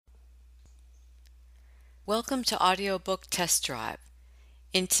Welcome to Audiobook Test Drive.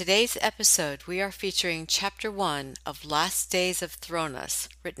 In today's episode, we are featuring Chapter 1 of Last Days of Thronas,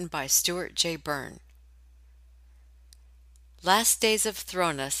 written by Stuart J. Byrne. Last Days of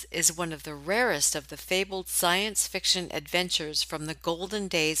Thronas is one of the rarest of the fabled science fiction adventures from the golden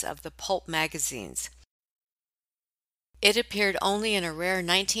days of the pulp magazines. It appeared only in a rare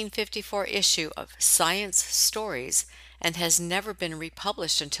 1954 issue of Science Stories and has never been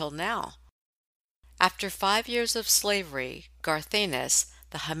republished until now. After 5 years of slavery, Garthanes,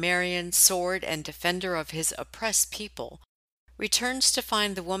 the Himerian sword and defender of his oppressed people, returns to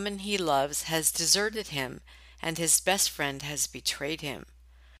find the woman he loves has deserted him and his best friend has betrayed him.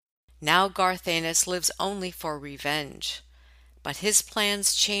 Now Garthanes lives only for revenge. But his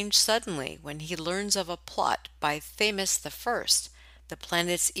plans change suddenly when he learns of a plot by Thamus I, the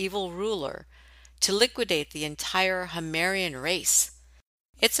planet's evil ruler, to liquidate the entire Himerian race.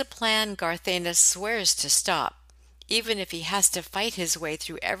 It's a plan Garthanes swears to stop, even if he has to fight his way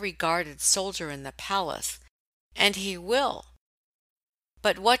through every guarded soldier in the palace. And he will.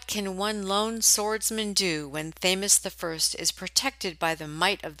 But what can one lone swordsman do when Thamus I is protected by the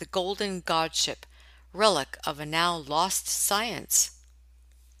might of the golden godship, relic of a now lost science?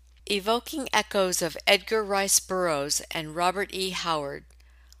 Evoking echoes of Edgar Rice Burroughs and Robert E. Howard,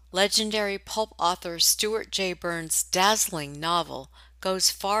 legendary pulp author Stuart J. Byrne's dazzling novel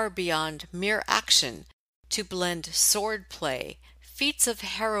goes far beyond mere action to blend swordplay, feats of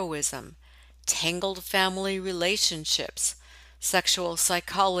heroism, tangled family relationships, sexual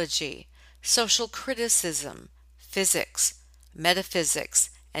psychology, social criticism, physics, metaphysics,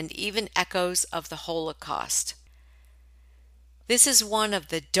 and even echoes of the Holocaust. This is one of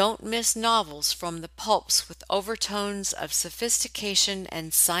the don't-miss novels from the pulps with overtones of sophistication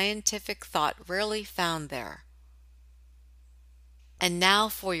and scientific thought rarely found there. And now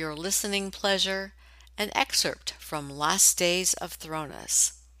for your listening pleasure, an excerpt from Last Days of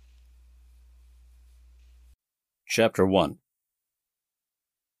Thronas. Chapter 1.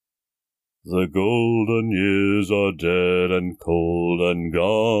 The golden years are dead and cold, and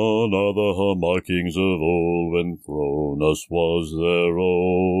gone are the hum-markings of old, when Thronas was their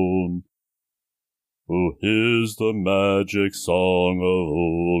own. Who hears the magic song of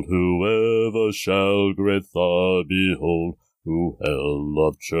old, whoever shall great Thar behold, who held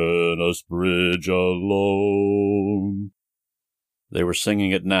up Chernus Bridge alone? They were singing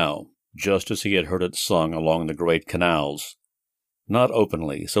it now, just as he had heard it sung along the great canals. Not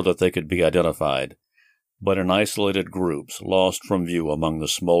openly, so that they could be identified, but in isolated groups, lost from view among the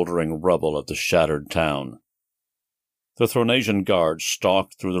smoldering rubble of the shattered town. The Thronasian guards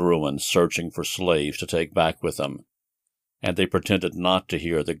stalked through the ruins, searching for slaves to take back with them, and they pretended not to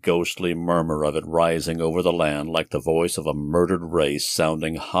hear the ghostly murmur of it rising over the land like the voice of a murdered race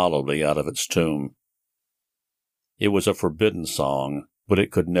sounding hollowly out of its tomb. It was a forbidden song, but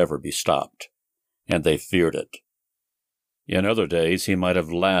it could never be stopped, and they feared it. In other days he might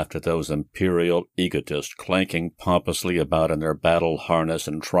have laughed at those imperial egotists clanking pompously about in their battle harness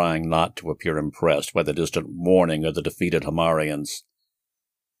and trying not to appear impressed by the distant warning of the defeated Himerians.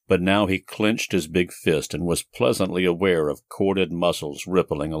 But now he clenched his big fist and was pleasantly aware of corded muscles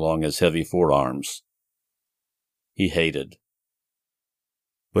rippling along his heavy forearms. He hated.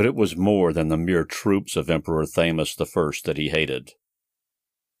 But it was more than the mere troops of Emperor Thamus I that he hated,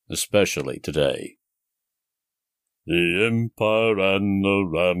 especially today. The empire and the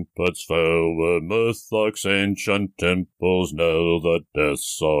ramparts fell where Murthok's ancient temples knell, the death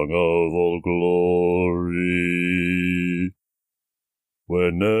song of old glory.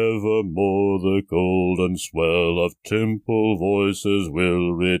 Where never more the golden swell of temple voices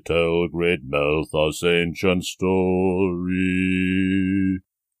will retell great Melthos' ancient story.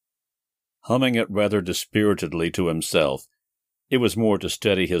 Humming it rather dispiritedly to himself, it was more to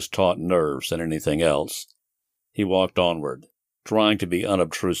steady his taut nerves than anything else. He walked onward, trying to be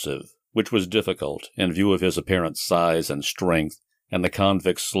unobtrusive, which was difficult in view of his apparent size and strength and the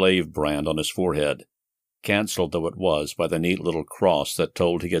convict slave brand on his forehead, cancelled though it was by the neat little cross that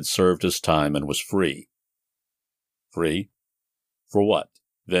told he had served his time and was free. Free? For what?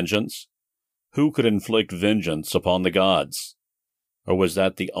 Vengeance? Who could inflict vengeance upon the gods? Or was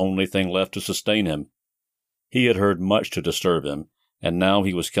that the only thing left to sustain him? He had heard much to disturb him, and now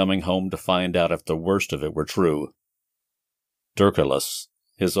he was coming home to find out if the worst of it were true. Dercylus,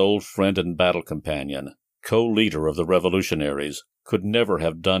 his old friend and battle companion, co-leader of the revolutionaries, could never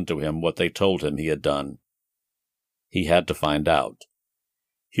have done to him what they told him he had done. He had to find out.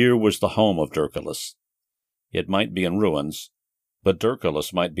 Here was the home of Dercylus. It might be in ruins, but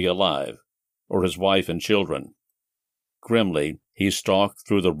Dercylus might be alive, or his wife and children. Grimly, He stalked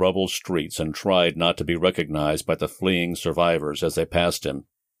through the rubble streets and tried not to be recognized by the fleeing survivors as they passed him.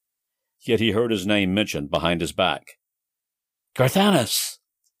 Yet he heard his name mentioned behind his back. "Garthanis!"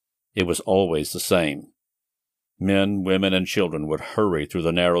 It was always the same. Men, women, and children would hurry through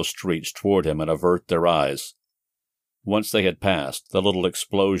the narrow streets toward him and avert their eyes. Once they had passed, the little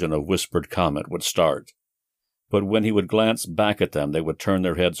explosion of whispered comment would start. But when he would glance back at them, they would turn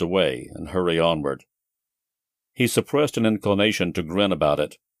their heads away and hurry onward. He suppressed an inclination to grin about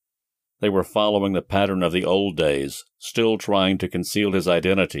it. They were following the pattern of the old days, still trying to conceal his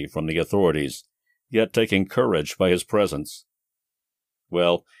identity from the authorities, yet taking courage by his presence.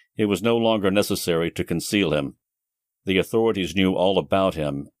 Well, it was no longer necessary to conceal him. The authorities knew all about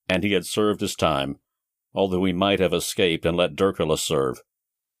him, and he had served his time, although he might have escaped and let Dirkilus serve.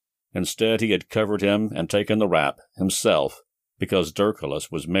 Instead, he had covered him and taken the rap himself, because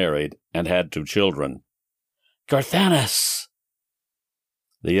Dirkilus was married and had 2 children. "Garthanis!"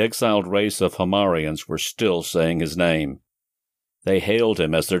 The exiled race of Hammarians were still saying his name. They hailed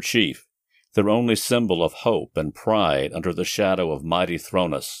him as their chief, their only symbol of hope and pride under the shadow of mighty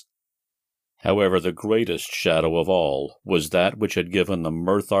Thronus. However, the greatest shadow of all was that which had given the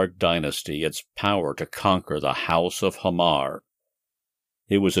Murthark dynasty its power to conquer the House of Hammar.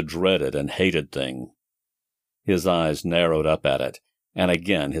 It was a dreaded and hated thing. His eyes narrowed up at it, and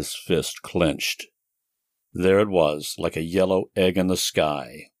again his fist clenched. There it was, like a yellow egg in the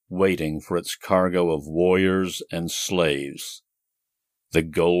sky, waiting for its cargo of warriors and slaves. The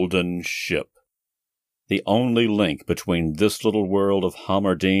Golden Ship. The only link between this little world of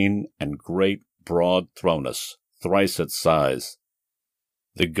Hammardine and great, broad Thronus, thrice its size.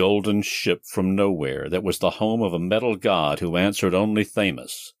 The Golden Ship from nowhere that was the home of a metal god who answered only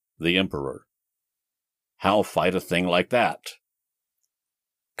Thamus, the Emperor. How fight a thing like that?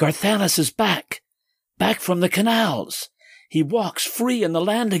 "Garthanis is back! Back from the canals! He walks free in the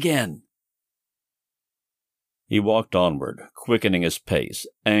land again!" He walked onward, quickening his pace,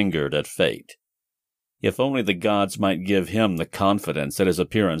 angered at fate. If only the gods might give him the confidence that his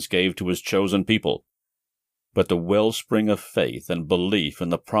appearance gave to his chosen people. But the wellspring of faith and belief in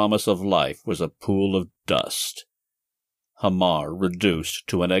the promise of life was a pool of dust. Hammar reduced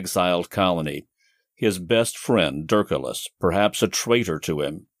to an exiled colony, his best friend Dirkilus, perhaps a traitor to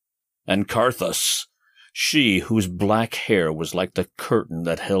him, and Carthus, she whose black hair was like the curtain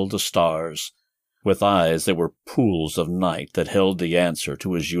that held the stars, with eyes that were pools of night that held the answer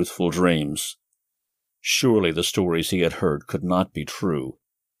to his youthful dreams. Surely the stories he had heard could not be true.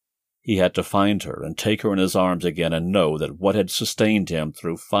 He had to find her and take her in his arms again and know that what had sustained him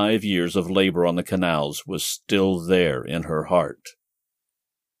through 5 years of labor on the canals was still there in her heart.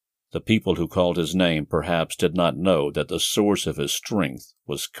 The people who called his name perhaps did not know that the source of his strength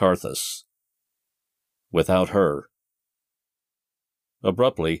was Carthus. Without her.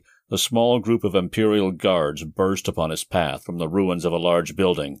 Abruptly, a small group of Imperial guards burst upon his path from the ruins of a large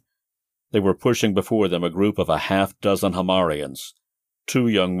building. They were pushing before them a group of 6 Hammarians, 2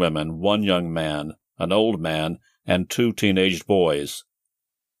 young women, 1 young man, an old man, and 2 teenaged boys.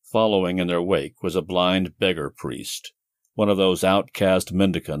 Following in their wake was a blind beggar priest, one of those outcast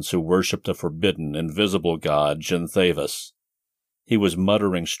mendicants who worshipped the forbidden, invisible god Genthavus. He was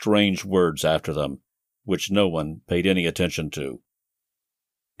muttering strange words after them, which no one paid any attention to.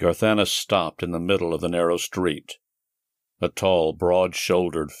 Garthanis stopped in the middle of the narrow street. A tall,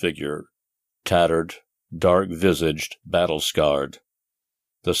 broad-shouldered figure, tattered, dark-visaged, battle-scarred.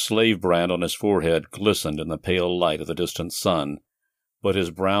 The slave brand on his forehead glistened in the pale light of the distant sun, but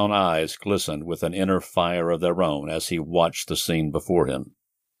his brown eyes glistened with an inner fire of their own as he watched the scene before him.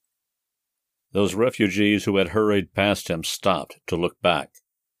 Those refugees who had hurried past him stopped to look back.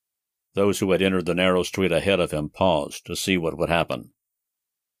 Those who had entered the narrow street ahead of him paused to see what would happen.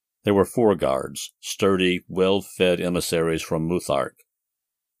 There were 4 guards, sturdy, well-fed emissaries from Muthark.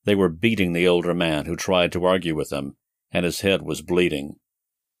 They were beating the older man who tried to argue with them, and his head was bleeding.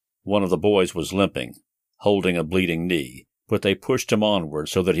 One of the boys was limping, holding a bleeding knee, but they pushed him onward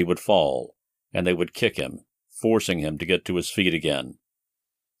so that he would fall, and they would kick him, forcing him to get to his feet again.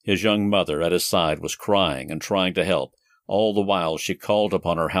 His young mother at his side was crying and trying to help. All the while she called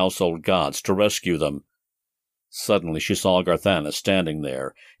upon her household gods to rescue them. Suddenly she saw Garthanis standing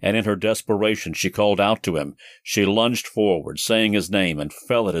there, and in her desperation she called out to him. She lunged forward, saying his name, and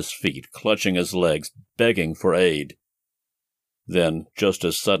fell at his feet, clutching his legs, begging for aid. Then, just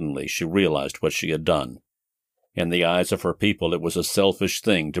as suddenly, she realized what she had done. In the eyes of her people it was a selfish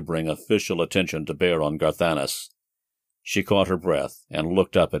thing to bring official attention to bear on Garthanis. She caught her breath and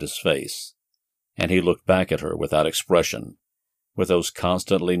looked up at his face, and he looked back at her without expression, with those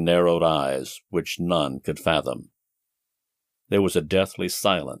constantly narrowed eyes which none could fathom. There was a deathly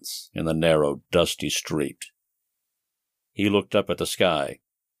silence in the narrow, dusty street. He looked up at the sky.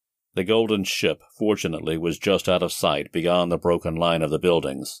 The golden ship, fortunately, was just out of sight beyond the broken line of the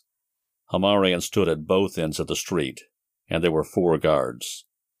buildings. Hammarian stood at both ends of the street, and there were 4 guards.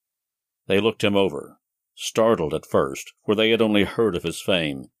 They looked him over, startled at first, for they had only heard of his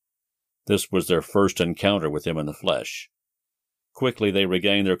fame. This was their first encounter with him in the flesh. Quickly they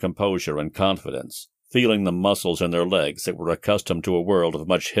regained their composure and confidence, feeling the muscles in their legs that were accustomed to a world of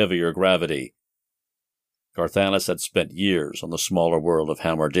much heavier gravity. Garthanas had spent years on the smaller world of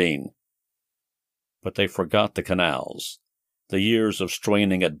Hammerdine. But they forgot the canals, the years of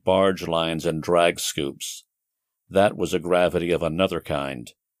straining at barge lines and drag scoops. That was a gravity of another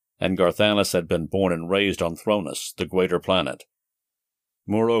kind, and Garthanas had been born and raised on Thronus, the greater planet.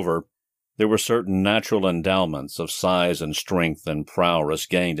 Moreover, there were certain natural endowments of size and strength and prowess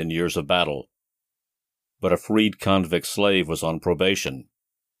gained in years of battle. But a freed convict slave was on probation.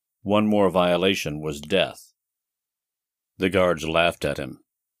 One more violation was death. The guards laughed at him,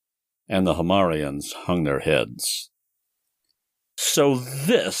 and the Hammarians hung their heads. "So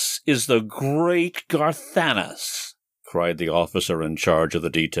this is the great Garthanas," cried the officer in charge of the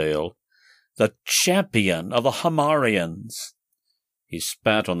detail, "the champion of the Hammarians." He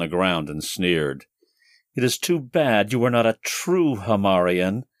spat on the ground and sneered. "It is too bad you are not a true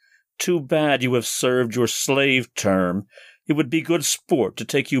Hammarian. Too bad you have served your slave term. It would be good sport to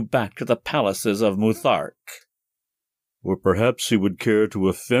take you back to the palaces of Muthark." "Or perhaps he would care to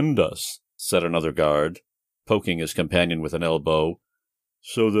offend us," said another guard, poking his companion with an elbow,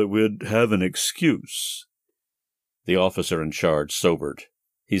 "so that we'd have an excuse." The officer in charge sobered.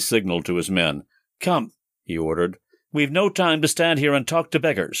 He signaled to his men. "Come," he ordered. "We've no time to stand here and talk to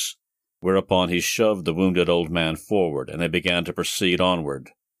beggars." Whereupon he shoved the wounded old man forward, and they began to proceed onward.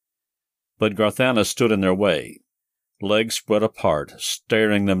 But Garthanas stood in their way, legs spread apart,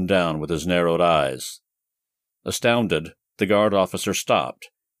 staring them down with his narrowed eyes. Astounded, the guard officer stopped,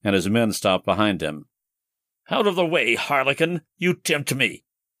 and his men stopped behind him. "Out of the way, harlequin! You tempt me!"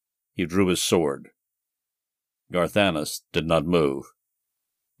 He drew his sword. Garthanas did not move.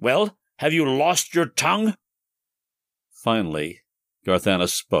 "Well, have you lost your tongue?" Finally,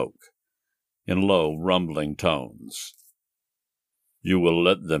 Garthanas spoke, in low, rumbling tones. "You will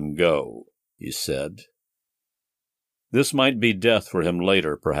let them go," he said. This might be death for him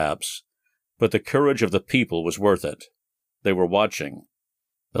later, perhaps, but the courage of the people was worth it. They were watching.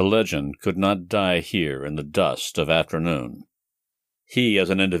 The legend could not die here in the dust of afternoon. He, as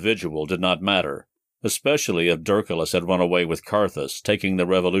an individual, did not matter, especially if Derculus had run away with Carthus, taking the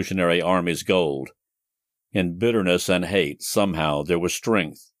revolutionary army's gold. In bitterness and hate, somehow, there was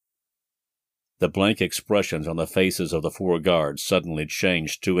strength. The blank expressions on the faces of the 4 guards suddenly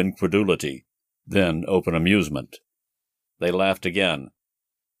changed to incredulity, then open amusement. They laughed again.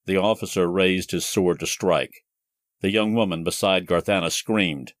 The officer raised his sword to strike. The young woman beside Garthanas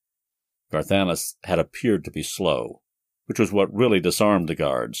screamed. Garthanas had appeared to be slow, which was what really disarmed the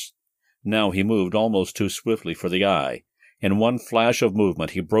guards. Now he moved almost too swiftly for the eye. In one flash of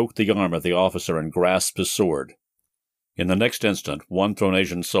movement he broke the arm of the officer and grasped his sword. In the next instant, one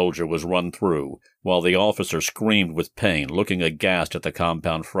Thronasian soldier was run through, while the officer screamed with pain, looking aghast at the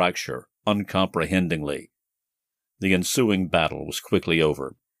compound fracture, uncomprehendingly. The ensuing battle was quickly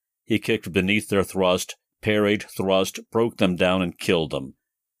over. He kicked beneath their thrust, parried, thrust, broke them down, and killed them.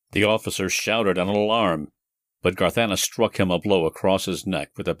 The officer shouted an alarm, but Garthanas struck him a blow across his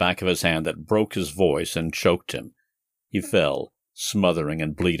neck with the back of his hand that broke his voice and choked him. He fell, smothering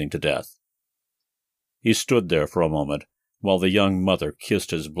and bleeding to death. He stood there for a moment, while the young mother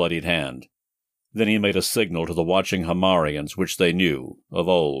kissed his bloodied hand. Then he made a signal to the watching Hammarians, which they knew of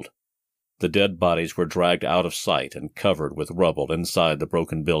old. The dead bodies were dragged out of sight and covered with rubble inside the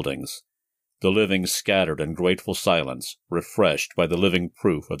broken buildings. The living scattered in grateful silence, refreshed by the living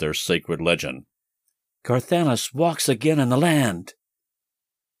proof of their sacred legend. "Garthanas walks again in the land."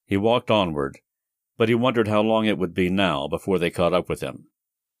 He walked onward, but he wondered how long it would be now before they caught up with him.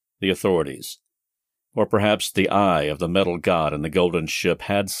 The authorities. Or perhaps the eye of the metal god in the golden ship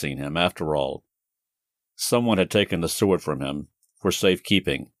had seen him, after all. Someone had taken the sword from him, for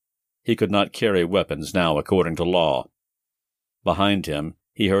safekeeping. He could not carry weapons now according to law. Behind him,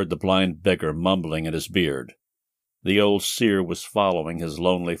 he heard the blind beggar mumbling in his beard. The old seer was following his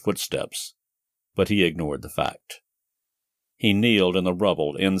lonely footsteps, but he ignored the fact. He kneeled in the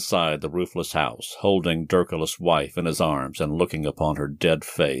rubble inside the roofless house, holding Derculus' wife in his arms and looking upon her dead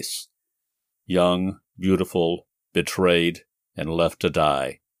face. Young, beautiful, betrayed, and left to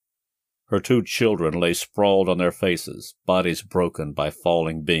die. Her 2 children lay sprawled on their faces, bodies broken by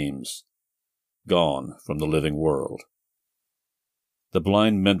falling beams, gone from the living world. The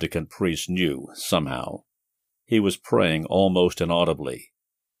blind mendicant priest knew, somehow. He was praying almost inaudibly.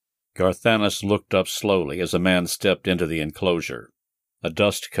 Garthanis looked up slowly as a man stepped into the enclosure, a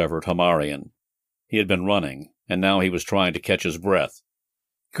dust-covered Homarian. He had been running, and now he was trying to catch his breath.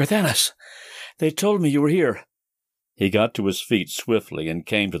 "Garthanis, they told me you were here." He got to his feet swiftly and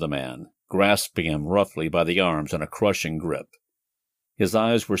came to the man, grasping him roughly by the arms in a crushing grip. His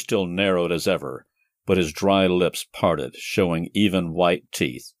eyes were still narrowed as ever, but his dry lips parted, showing even white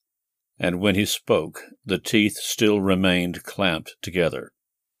teeth, and when he spoke, the teeth still remained clamped together.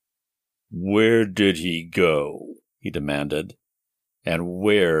 "Where did he go?" he demanded. "And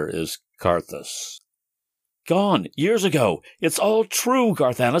where is Carthus?" "Gone, years ago. It's all true,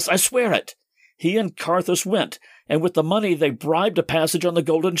 Garthanis, I swear it. He and Carthus went, and with the money they bribed a passage on the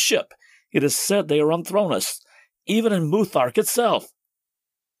Golden Ship. It is said they are on Thronus, even in Muthark itself."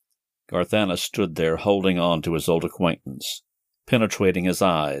 Garthanis stood there holding on to his old acquaintance, penetrating his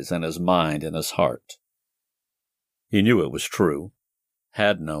eyes and his mind and his heart. He knew it was true,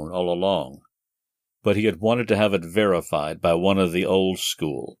 had known all along, but he had wanted to have it verified by one of the old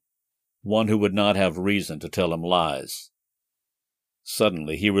school, one who would not have reason to tell him lies.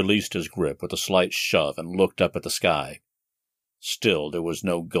 Suddenly he released his grip with a slight shove and looked up at the sky. Still there was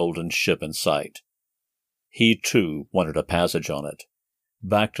no golden ship in sight. He, too, wanted a passage on it,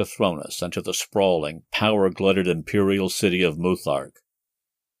 back to Thronus and to the sprawling, power-glutted imperial city of Muthark.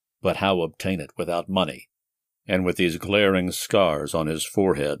 But how obtain it without money, and with these glaring scars on his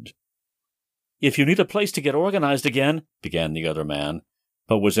forehead? "If you need a place to get organized again," began the other man,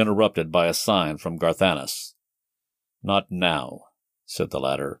 but was interrupted by a sign from Garthanis. "Not now," said the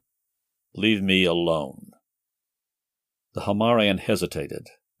latter. "Leave me alone." The Homarian hesitated,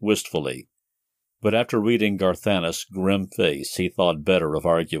 wistfully, but after reading Garthanis' grim face, he thought better of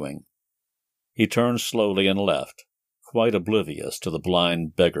arguing. He turned slowly and left, quite oblivious to the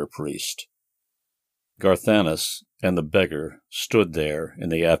blind beggar priest. Garthanis and the beggar stood there in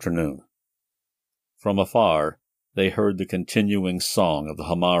the afternoon. From afar, they heard the continuing song of the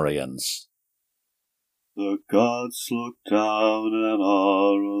Homarians. The gods look down and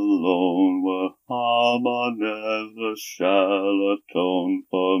are alone, where Hama never shall atone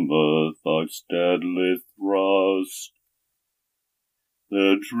for Murthark's deadly thrust.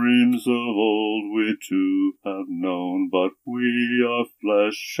 Their dreams of old we too have known, but we are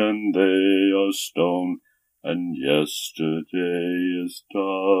flesh and they are stone, and yesterday is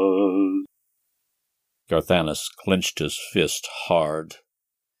dust. Garthanis clenched his fist hard.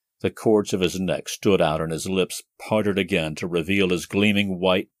 The cords of his neck stood out and his lips parted again to reveal his gleaming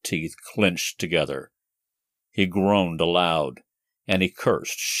white teeth clenched together. He groaned aloud, and he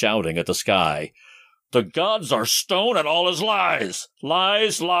cursed, shouting at the sky, "The gods are stone and all is lies!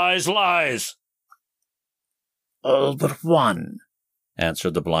 Lies, lies, lies!" "All but one,"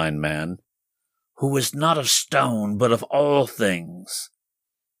 answered the blind man, "who is not of stone, but of all things,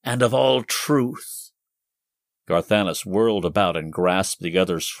 and of all truth." Garthanis whirled about and grasped the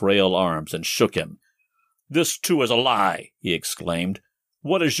other's frail arms and shook him. "This, too, is a lie," he exclaimed.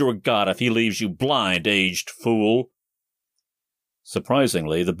 "What is your god if he leaves you blind, aged fool?"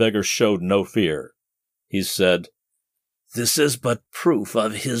 Surprisingly, the beggar showed no fear. He said, "This is but proof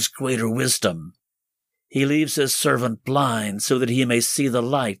of his greater wisdom. He leaves his servant blind so that he may see the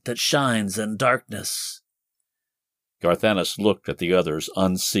light that shines in darkness." Garthanis looked at the other's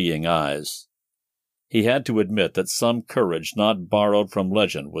unseeing eyes. He had to admit that some courage not borrowed from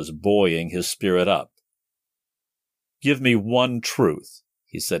legend was buoying his spirit up. "Give me one truth,"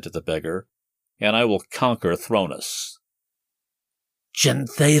 he said to the beggar, "and I will conquer Thronus."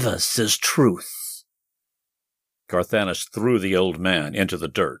 "Genthavus is truth." Garthanis threw the old man into the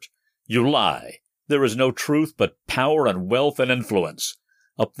dirt. "You lie. There is no truth but power and wealth and influence.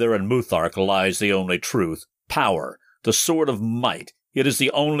 Up there in Muthark lies the only truth, power, the sword of might. It is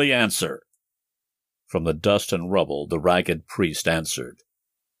the only answer." From the dust and rubble, the ragged priest answered,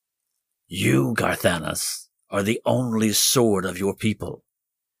 "You, Garthanis, are the only sword of your people.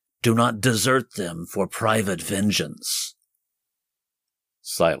 Do not desert them for private vengeance."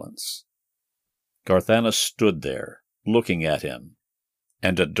 Silence. Garthanis stood there, looking at him,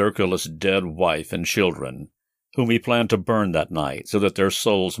 and at Dirculus' dead wife and children, whom he planned to burn that night so that their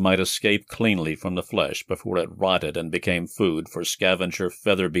souls might escape cleanly from the flesh before it rotted and became food for scavenger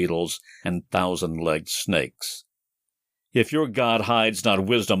feather beetles and thousand-legged snakes. "If your god hides not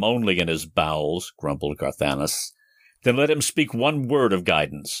wisdom only in his bowels," grumbled Garthanis, "then let him speak one word of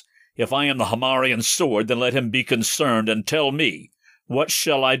guidance. If I am the Homarian sword, then let him be concerned and tell me, what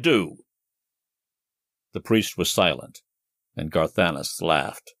shall I do?" The priest was silent, and Garthanis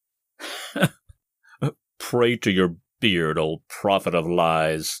laughed. "Pray to your beard, old prophet of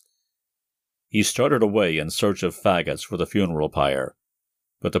lies." He started away in search of faggots for the funeral pyre,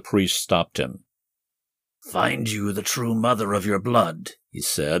 but the priest stopped him. "Find you the true mother of your blood," he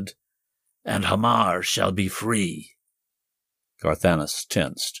said, "and Hamar shall be free." Garthanus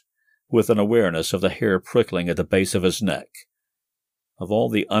tensed, with an awareness of the hair prickling at the base of his neck. Of all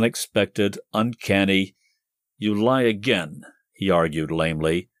the unexpected, uncanny— "You lie again," he argued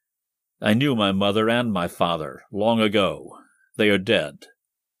lamely. "I knew my mother and my father long ago. They are dead."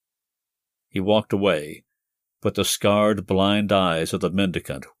 He walked away, but the scarred, blind eyes of the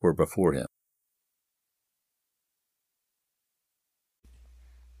mendicant were before him.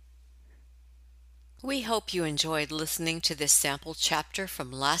 We hope you enjoyed listening to this sample chapter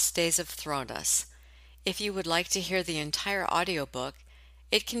from Last Days of Thronas. If you would like to hear the entire audiobook,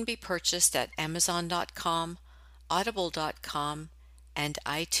 it can be purchased at Amazon.com, Audible.com, and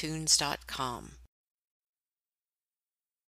iTunes.com.